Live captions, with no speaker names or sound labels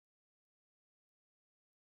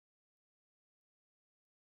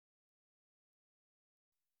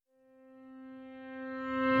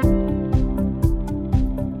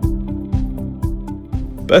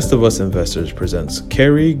Best of Us Investors presents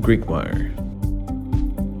Kerry Grinkmeyer.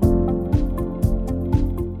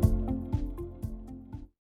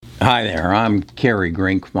 Hi there, I'm Kerry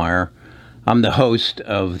Grinkmeyer. I'm the host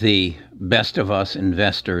of the Best of Us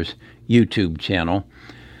Investors YouTube channel.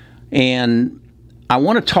 And I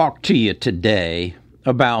want to talk to you today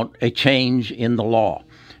about a change in the law.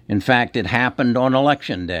 In fact, it happened on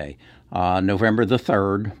Election Day, November the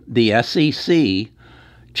 3rd. The SEC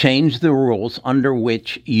changed the rules under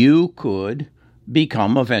which you could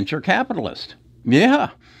become a venture capitalist.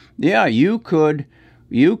 Yeah, you could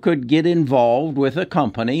get involved with a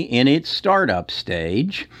company in its startup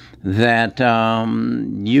stage that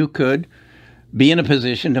you could be in a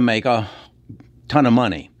position to make a ton of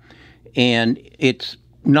money. And it's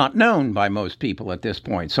not known by most people at this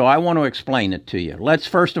point. So I want to explain it to you. Let's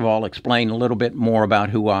first of all explain a little bit more about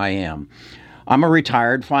who I am. I'm a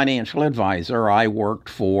retired financial advisor. I worked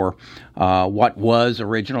for what was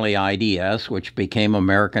originally IDS, which became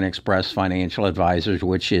American Express Financial Advisors,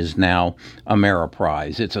 which is now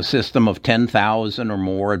Ameriprise. It's a system of 10,000 or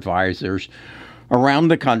more advisors around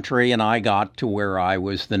the country, and I got to where I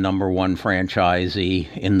was the number one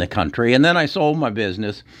franchisee in the country. And then I sold my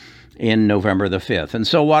business in November the 5th. And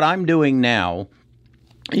so what I'm doing now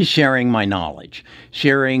is sharing my knowledge,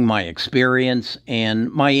 sharing my experience and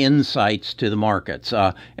my insights to the markets.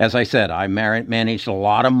 As I said, I managed a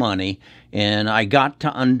lot of money, and I got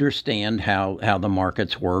to understand how the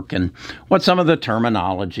markets work and what some of the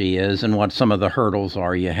terminology is and what some of the hurdles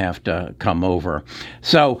are you have to come over.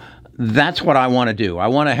 So that's what I want to do. I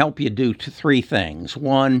want to help you do three things.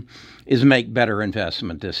 One is make better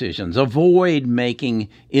investment decisions. Avoid making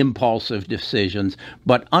impulsive decisions,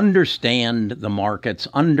 but understand the markets,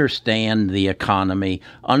 understand the economy,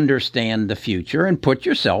 understand the future, and put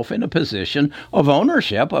yourself in a position of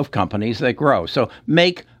ownership of companies that grow. So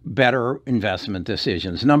make better investment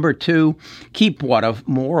decisions. Number two, keep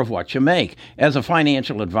more of what you make. As a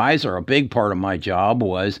financial advisor, a big part of my job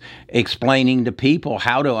was explaining to people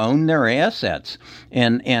how to own their assets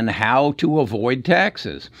and how to avoid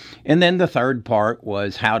taxes. And then the third part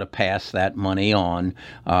was how to pass that money on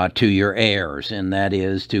to your heirs, and that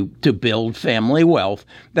is to build family wealth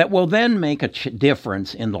that will then make a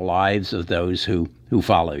difference in the lives of those who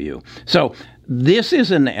follow you. So this is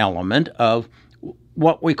an element of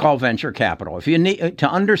what we call venture capital. If you need to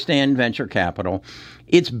understand venture capital,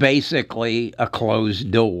 it's basically a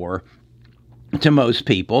closed door to most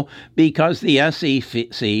people because the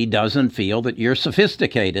SEC doesn't feel that you're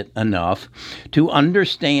sophisticated enough to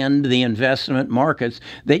understand the investment markets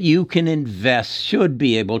that you should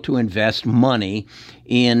be able to invest money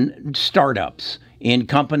in startups, in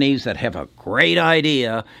companies that have a great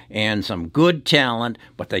idea and some good talent,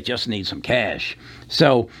 but they just need some cash.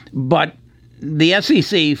 But the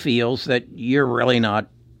SEC feels that you're really not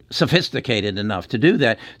sophisticated enough to do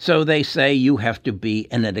that. So they say you have to be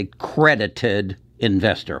an accredited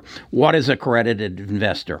investor. What is accredited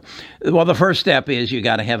investor? Well, the first step is you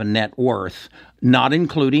got to have a net worth, not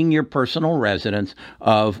including your personal residence,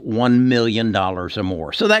 of $1 million or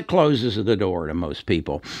more. So that closes the door to most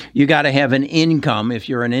people. You got to have an income, if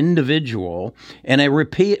you're an individual, and a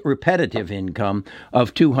repetitive income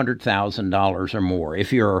of $200,000 or more.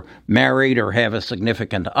 If you're married or have a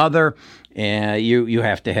significant other, you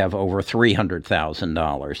have to have over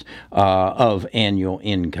 $300,000 of annual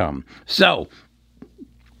income. So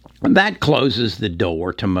that closes the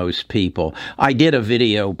door to most people. I did a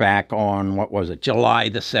video back on, July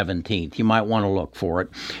the 17th. You might want to look for it.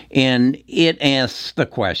 And it asks the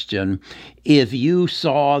question, if you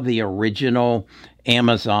saw the original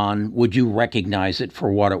Amazon, would you recognize it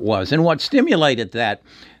for what it was? And what stimulated that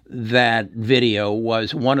video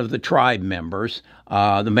was one of the tribe members,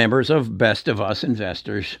 the members of Best of Us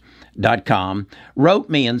Investors.com, wrote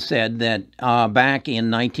me and said that back in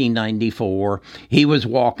 1994, he was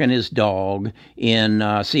walking his dog in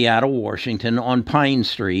Seattle, Washington on Pine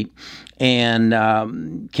Street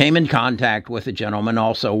and came in contact with a gentleman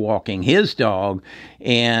also walking his dog,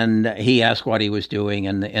 and he asked what he was doing,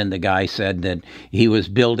 and the guy said that he was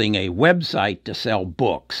building a website to sell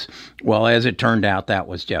books. Well, as it turned out, that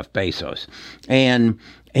was Jeff Bezos. And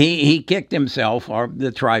he kicked himself, or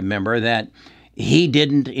the tribe member, that he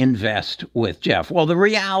didn't invest with Jeff. Well, the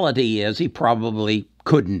reality is he probably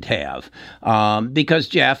couldn't have because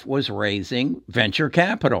Jeff was raising venture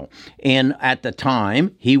capital. And at the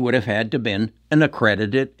time, he would have had to been an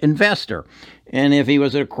accredited investor. And if he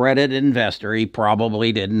was an accredited investor, he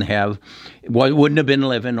probably wouldn't have been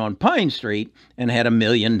living on Pine Street and had $1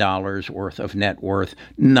 million worth of net worth,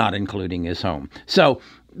 not including his home. So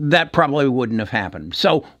that probably wouldn't have happened.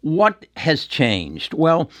 So what has changed?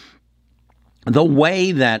 Well, the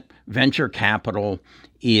way that venture capital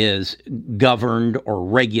is governed or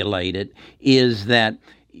regulated is that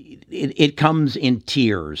it comes in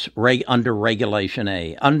tiers under Regulation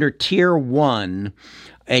A. Under Tier 1,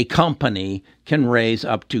 a company can raise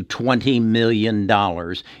up to $20 million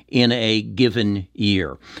in a given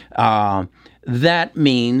year. That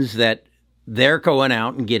means that they're going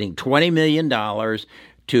out and getting $20 million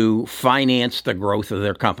to finance the growth of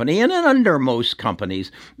their company. And under most companies,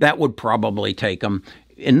 that would probably take them,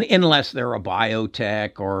 unless they're a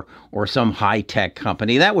biotech or some high-tech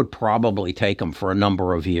company, that would probably take them for a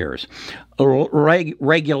number of years.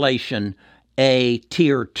 Regulation A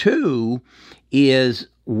Tier 2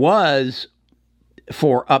 was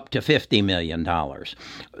for up to $50 million.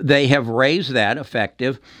 They have raised that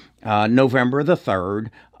effective November the 3rd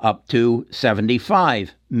up to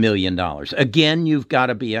 $75 million. Again, you've got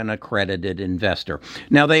to be an accredited investor.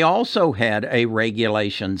 Now, they also had a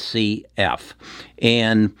Regulation CF,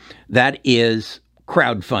 and that is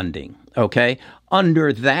crowdfunding, okay?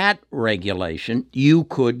 Under that regulation, you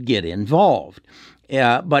could get involved,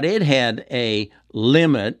 but it had a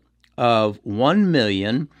limit of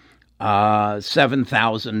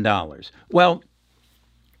 $1,007,000. Well,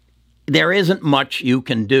 there isn't much you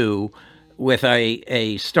can do with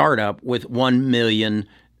a startup with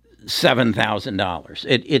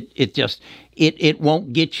 $1,007,000. It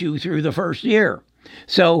won't get you through the first year.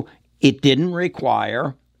 So it didn't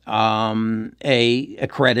require a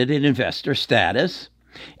accredited investor status.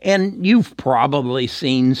 And you've probably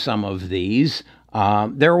seen some of these.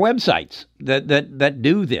 There are websites that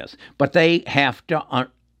do this, but they have to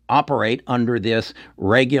operate under this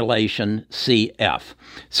Regulation CF.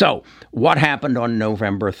 So what happened on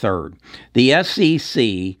November 3rd? The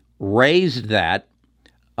SEC raised that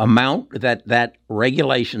amount that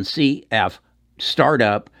Regulation CF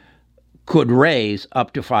startup could raise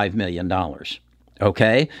up to $5 million.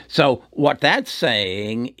 Okay? So what that's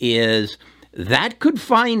saying is that could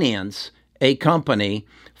finance a company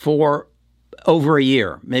for over a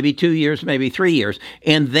year, maybe 2 years, maybe 3 years.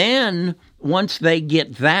 And then once they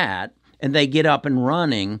get that and they get up and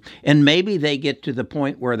running, and maybe they get to the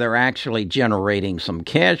point where they're actually generating some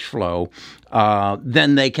cash flow,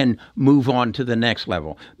 then they can move on to the next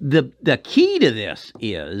level. The key to this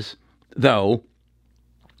is, though,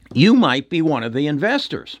 you might be one of the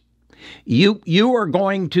investors. You are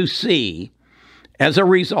going to see, as a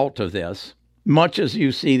result of this, much as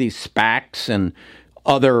you see these SPACs and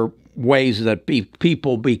other ways that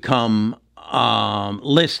people become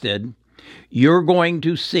listed, you're going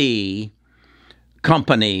to see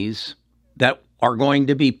companies that are going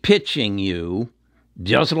to be pitching you,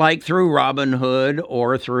 just like through Robinhood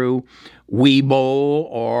or through Webull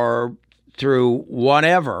or through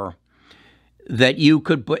whatever, that you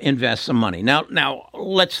could invest some money. Now,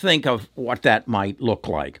 let's think of what that might look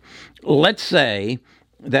like. Let's say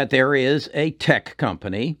that there is a tech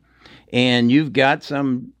company and you've got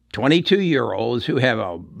some 22-year-olds who have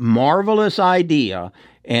a marvelous idea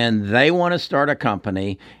and they want to start a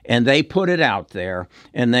company and they put it out there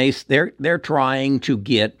and they're trying to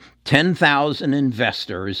get 10,000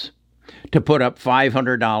 investors to put up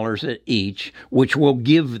 $500 each, which will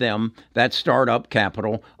give them that startup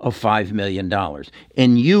capital of $5 million.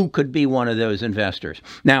 And you could be one of those investors.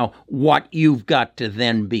 Now, what you've got to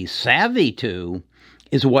then be savvy to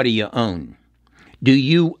is, what do you own? Do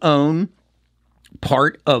you own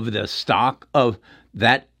part of the stock of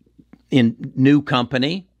that new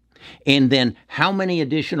company? And then how many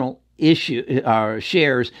additional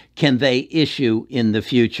shares can they issue in the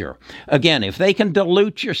future? Again, if they can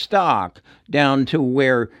dilute your stock down to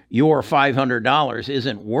where your $500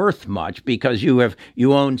 isn't worth much because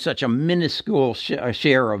you own such a minuscule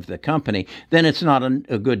share of the company, then it's not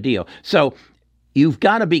a good deal. So you've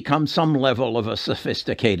got to become some level of a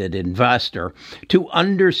sophisticated investor to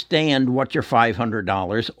understand what your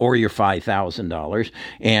 $500 or your $5,000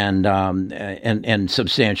 and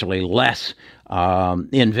substantially less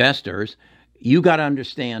investors, you got to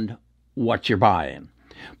understand what you're buying.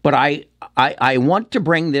 But I want to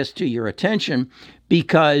bring this to your attention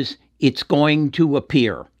because it's going to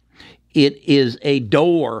appear. It is a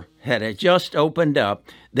door that had just opened up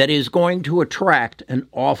that is going to attract an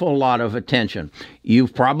awful lot of attention.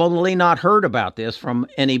 You've probably not heard about this from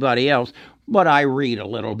anybody else, but I read a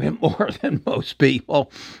little bit more than most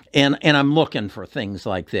people, and I'm looking for things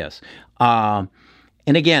like this.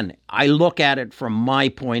 And again, I look at it from my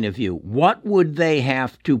point of view. What would they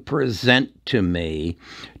have to present to me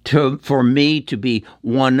for me to be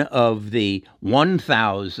one of the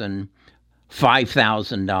 1,000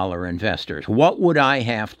 $5,000 investors. What would I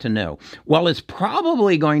have to know? Well, it's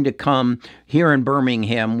probably going to come here in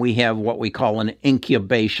Birmingham. We have what we call an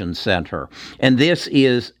incubation center. And this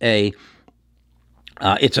is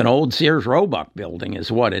it's an old Sears Roebuck building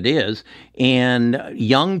is what it is. And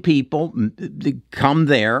young people come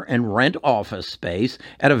there and rent office space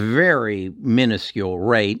at a very minuscule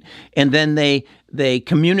rate. And then they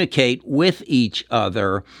communicate with each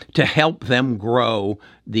other to help them grow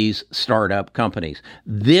these startup companies.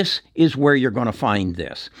 This is where you're going to find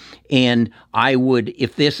this. And I would,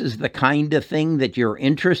 if this is the kind of thing that you're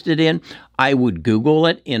interested in, I would Google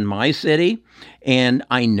it in my city. And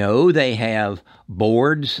I know they have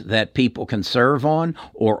boards that people can serve on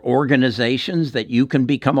or organizations that you can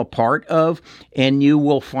become a part of. And you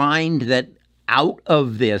will find that out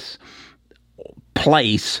of this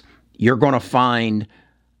place, you're going to find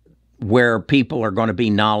where people are going to be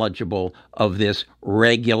knowledgeable of this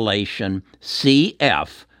regulation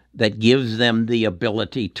CF that gives them the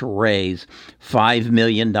ability to raise $5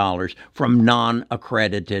 million from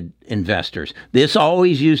non-accredited investors. This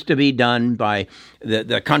always used to be done by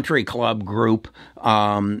the country club group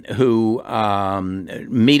who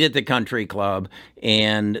meet at the country club,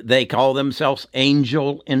 and they call themselves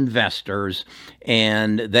angel investors,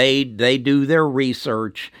 and they do their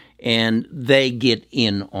research, and they get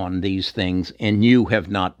in on these things, and you have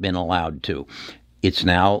not been allowed to. It's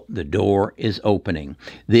now, the door is opening.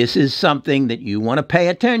 This is something that you want to pay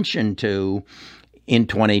attention to in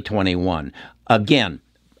 2021. Again,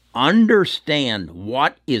 understand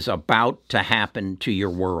what is about to happen to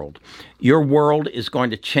your world. Your world is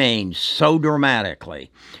going to change so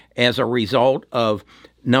dramatically as a result of,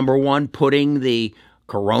 number one, putting the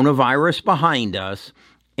coronavirus behind us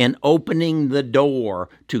and opening the door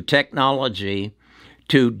to technology,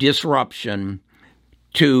 to disruption,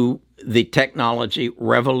 to the technology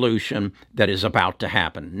revolution that is about to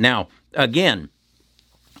happen. Now, again,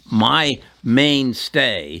 my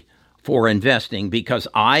mainstay for investing, because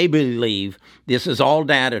I believe this is all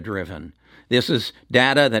data-driven. This is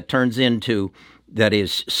data that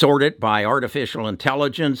is sorted by artificial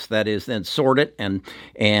intelligence, that is then sorted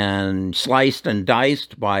and sliced and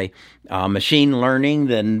diced by machine learning,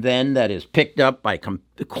 then that is picked up by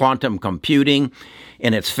quantum computing,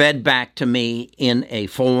 and it's fed back to me in a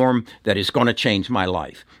form that is going to change my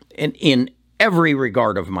life. And in every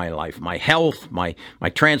regard of my life, my health, my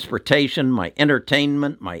transportation, my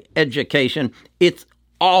entertainment, my education, it's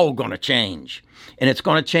all going to change. And it's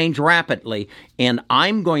going to change rapidly. And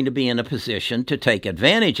I'm going to be in a position to take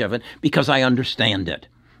advantage of it because I understand it.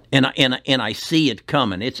 And I see it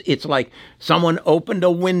coming. It's like someone opened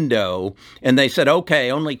a window and they said,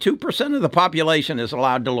 okay, only 2% of the population is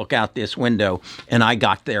allowed to look out this window. And I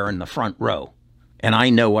got there in the front row. And I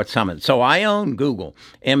know what's coming. So I own Google,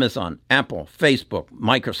 Amazon, Apple, Facebook,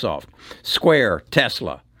 Microsoft, Square,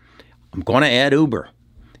 Tesla. I'm going to add Uber.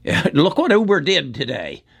 Look what Uber did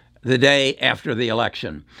today, the day after the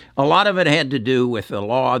election. A lot of it had to do with the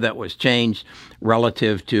law that was changed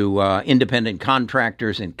relative to independent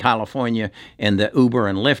contractors in California and the Uber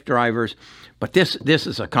and Lyft drivers. But this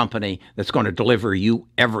is a company that's going to deliver you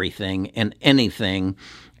everything and anything,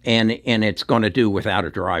 and it's going to do without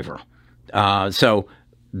a driver. So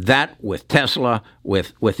that with Tesla,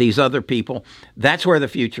 with these other people, that's where the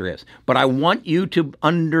future is. But I want you to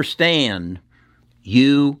understand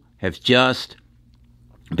you have just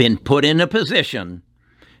been put in a position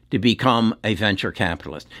to become a venture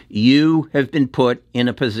capitalist. You have been put in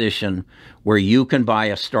a position where you can buy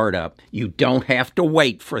a startup. You don't have to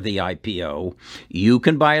wait for the IPO. You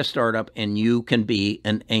can buy a startup and you can be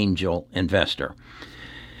an angel investor.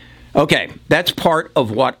 Okay, that's part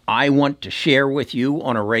of what I want to share with you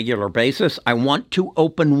on a regular basis. I want to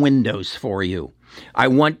open windows for you. I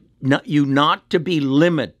want you not to be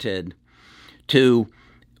limited to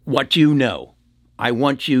what you know. I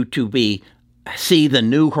want you to see the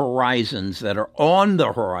new horizons that are on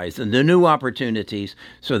the horizon, the new opportunities,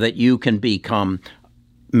 so that you can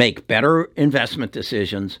make better investment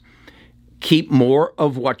decisions, keep more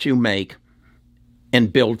of what you make,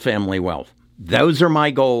 and build family wealth. Those are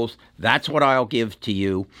my goals. That's what I'll give to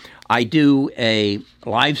you. I do a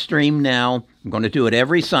live stream now. I'm going to do it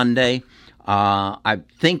every Sunday. I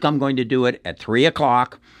think I'm going to do it at 3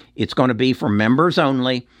 o'clock. It's going to be for members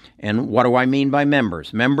only. And what do I mean by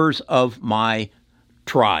members? Members of my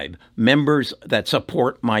tribe, members that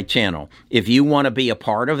support my channel. If you want to be a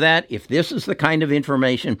part of that, if this is the kind of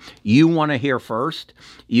information you want to hear first,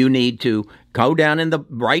 you need to go down in the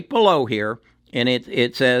right below here, and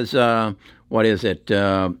it says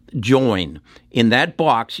join. In that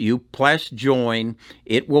box, you press join.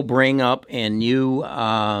 It will bring up and you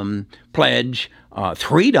pledge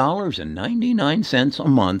 $3.99 a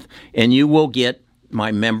month, and you will get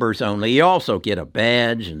my members only. You also get a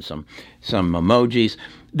badge and some emojis.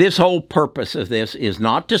 This whole purpose of this is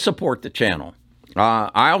not to support the channel.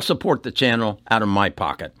 I'll support the channel out of my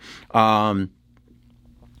pocket.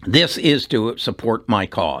 This is to support my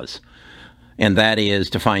cause, and that is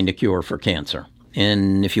to find a cure for cancer.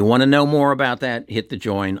 And if you want to know more about that, hit the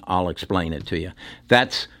join. I'll explain it to you.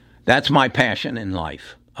 That's my passion in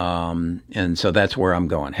life. And so that's where I'm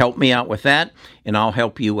going. Help me out with that, and I'll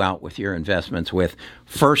help you out with your investments with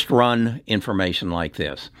first-run information like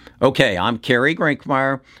this. Okay, I'm Kerry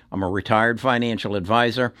Grinkmeyer. I'm a retired financial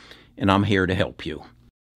advisor, and I'm here to help you.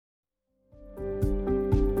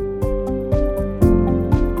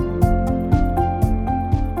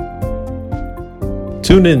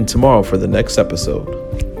 Tune in tomorrow for the next episode.